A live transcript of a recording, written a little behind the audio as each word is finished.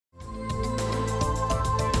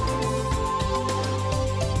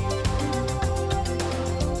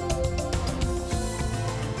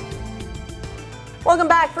Welcome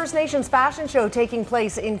back. First Nations Fashion Show taking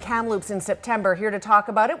place in Kamloops in September. Here to talk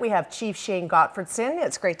about it, we have Chief Shane Gottfredson.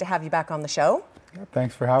 It's great to have you back on the show. Yeah,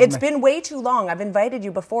 thanks for having me. It's been way too long. I've invited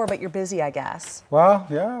you before, but you're busy, I guess. Well,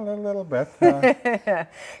 yeah, a little bit.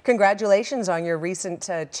 Congratulations on your recent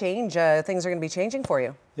change. Things are going to be changing for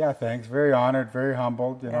you. Yeah, thanks. Very honored, very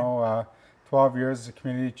humbled. You know, 12 years as a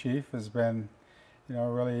community chief has been, you know,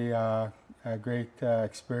 really a great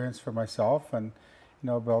experience for myself, and you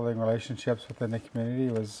know, building relationships within the community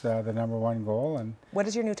was the #1 goal. And what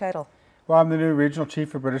is your new title? Well, I'm the new regional chief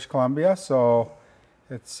for British Columbia, so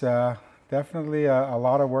it's definitely a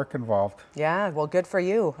lot of work involved. Yeah, well, good for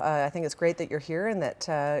you. I think it's great that you're here, and that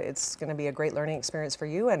it's going to be a great learning experience for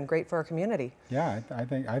you and great for our community. Yeah, I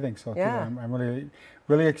think so too. Yeah. I'm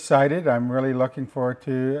really excited. I'm really looking forward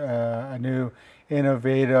to a new,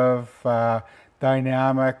 innovative,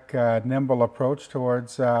 dynamic, nimble approach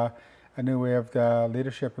towards a new way of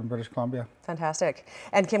leadership in British Columbia. Fantastic.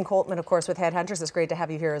 And Kim Coltman, of course, with Headhunters. It's great to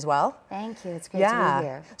have you here as well. Thank you. It's great to be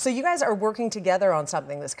here. So you guys are working together on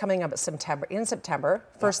something that's coming up in September,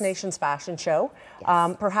 First Nations Fashion Show.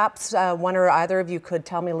 Yes. Perhaps one or either of you could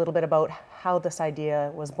tell me a little bit about how this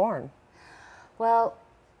idea was born. Well,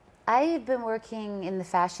 I've been working in the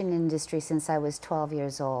fashion industry since I was 12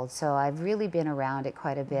 years old, so I've really been around it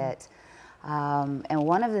quite a bit. And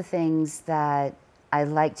one of the things that I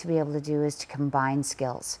like to be able to do is to combine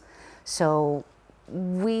skills. So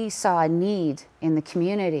we saw a need in the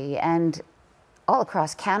community and all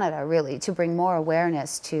across Canada, really, to bring more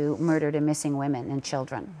awareness to murdered and missing women and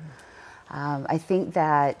children. I think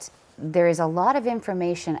that there is a lot of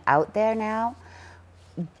information out there now,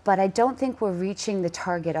 but I don't think we're reaching the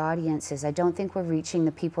target audiences. I don't think we're reaching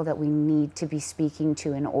the people that we need to be speaking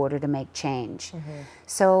to in order to make change.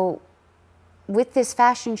 So with this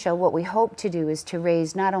fashion show, what we hope to do is to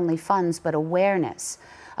raise not only funds, but awareness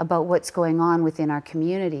about what's going on within our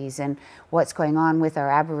communities and what's going on with our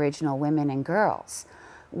Aboriginal women and girls.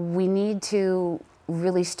 We need to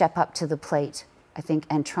really step up to the plate, I think,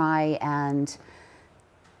 and try and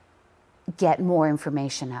get more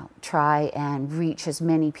information out, try and reach as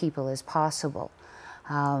many people as possible.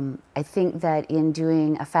 I think that in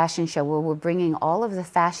doing a fashion show where we're bringing all of the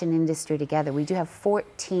fashion industry together, we do have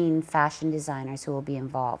 14 fashion designers who will be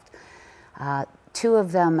involved. 2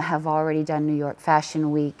 of them have already done New York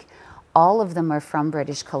Fashion Week. All of them are from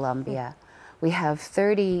British Columbia. We have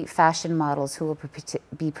 30 fashion models who will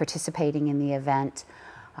be participating in the event.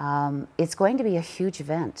 It's going to be a huge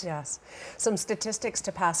event. Yes. Some statistics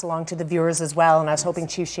to pass along to the viewers as well, and I was hoping,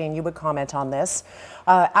 Chief Shane, you would comment on this.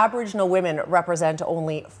 Aboriginal women represent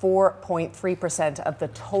only 4.3% of the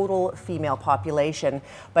total female population,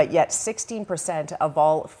 but yet 16% of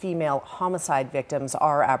all female homicide victims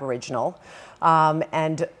are Aboriginal.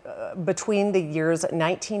 And between the years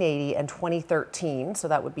 1980 and 2013, so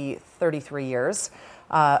that would be 33 years,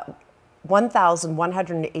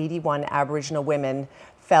 1,181 Aboriginal women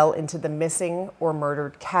fell into the missing or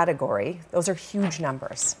murdered category. Those are huge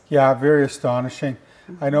numbers. Yeah, very astonishing.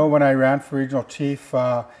 I know when I ran for regional chief,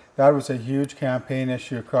 that was a huge campaign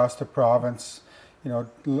issue across the province, you know,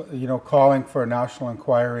 calling for a national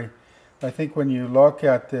inquiry. I think when you look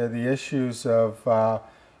at the issues of,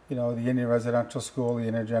 you know, the Indian residential school, the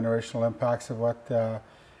intergenerational impacts of what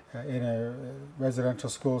residential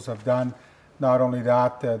schools have done, not only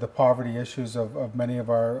that, the poverty issues of many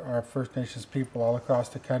of our First Nations people all across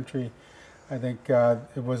the country. I think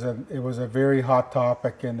it was a very hot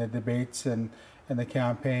topic in the debates and in the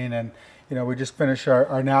campaign. And you know, we just finished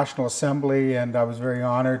our National Assembly, and I was very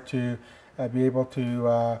honored to be able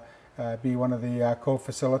to be one of the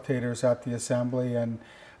co-facilitators at the Assembly. And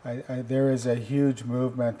there is a huge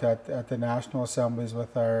movement at the National Assemblies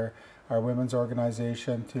with our women's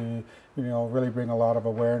organization to, you know, really bring a lot of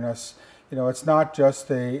awareness. You know, it's not just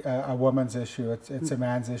a woman's issue, it's a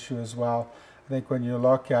man's issue as well. I think when you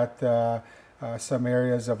look at some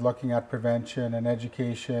areas of looking at prevention and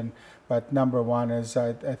education, but #1 is,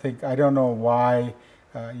 I don't know why,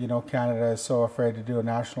 you know, Canada is so afraid to do a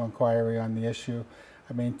national inquiry on the issue.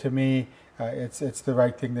 I mean, to me, it's the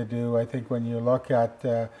right thing to do. I think when you look at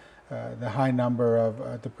the high number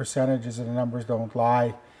of the percentages, and the numbers don't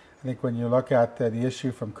lie. I think when you look at the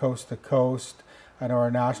issue from coast to coast, I know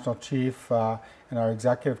our national chief and our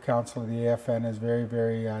executive council of the AFN is very,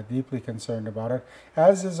 very deeply concerned about it,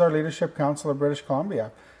 as is our leadership council of British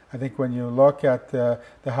Columbia. I think when you look at the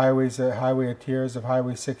highway tiers of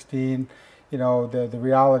Highway 16, you know, the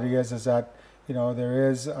reality is that, you know,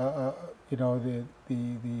 there is, you know,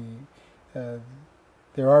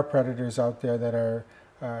 there are predators out there that are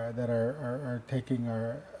taking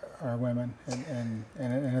our women, and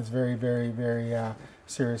it's a very, very, very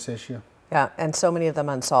serious issue. Yeah, and so many of them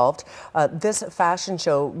unsolved. This fashion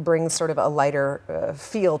show brings sort of a lighter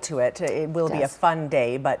feel to it. It will be a fun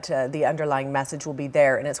day, but the underlying message will be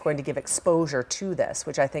there, and it's going to give exposure to this,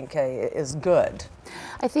 which I think is good.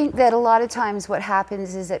 I think that a lot of times what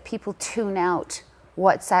happens is that people tune out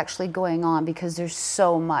what's actually going on because there's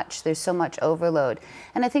so much overload.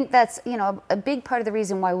 And I think that's, you know, a big part of the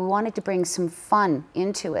reason why we wanted to bring some fun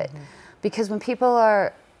into it. Because when people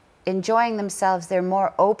are enjoying themselves, they're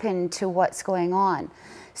more open to what's going on.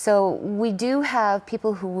 So we do have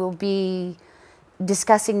people who will be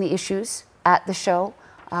discussing the issues at the show.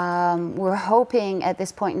 We're hoping at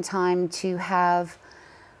this point in time to have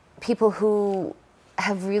people who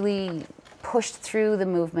have really pushed through the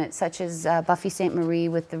movement, such as Buffy St. Marie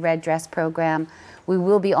with the red dress program. We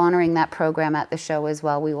will be honoring that program at the show as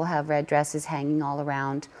well. We will have red dresses hanging all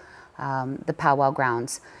around the powwow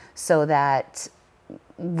grounds so that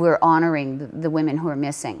we're honoring the women who are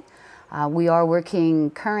missing. We are working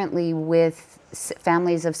currently with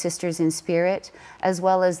families of Sisters in Spirit, as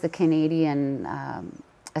well as the Canadian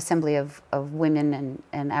Assembly of Women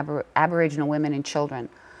and Aboriginal Women and Children.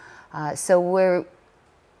 So we're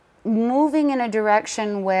moving in a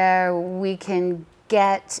direction where we can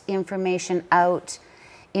get information out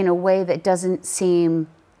in a way that doesn't seem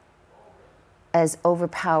as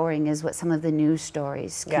overpowering as what some of the news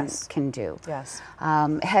stories can do. Yes.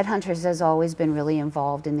 Headhunters has always been really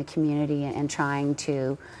involved in the community and trying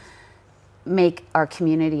to make our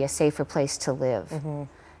community a safer place to live.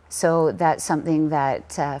 So that's something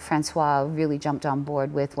that Francois really jumped on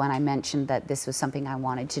board with when I mentioned that this was something I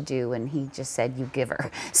wanted to do, and he just said, "You give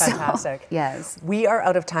her." Fantastic. So, yes. We are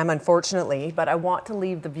out of time, unfortunately, but I want to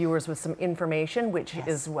leave the viewers with some information, which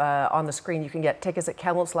is on the screen. You can get tickets at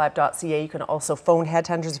kamloops.ca. You can also phone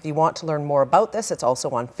Headhunters if you want to learn more about this. It's also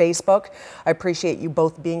on Facebook. I appreciate you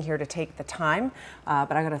both being here to take the time,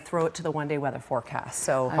 but I'm going to throw it to the one-day weather forecast.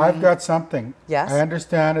 So I've got something. Yes? I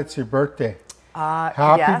understand it's your birthday. Yes.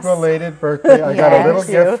 Happy belated birthday. I got a little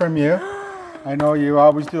Thank you. gift from you. I know you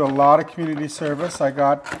always do a lot of community service. I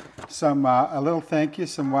got some a little thank you,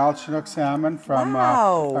 some wild Chinook salmon from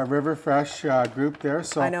our River Fresh group there.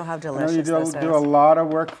 So I know how delicious you this do a lot of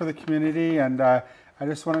work for the community, and I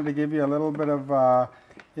just wanted to give you a little bit of a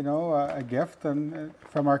gift and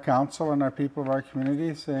from our council and our people of our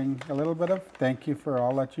community, saying a little bit of thank you for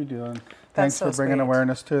all that you do, and thanks for bringing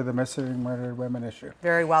awareness to the missing and murdered women issue.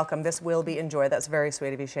 Very welcome. This will be enjoyed. That's very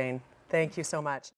sweet of you, Shane. Thank you so much.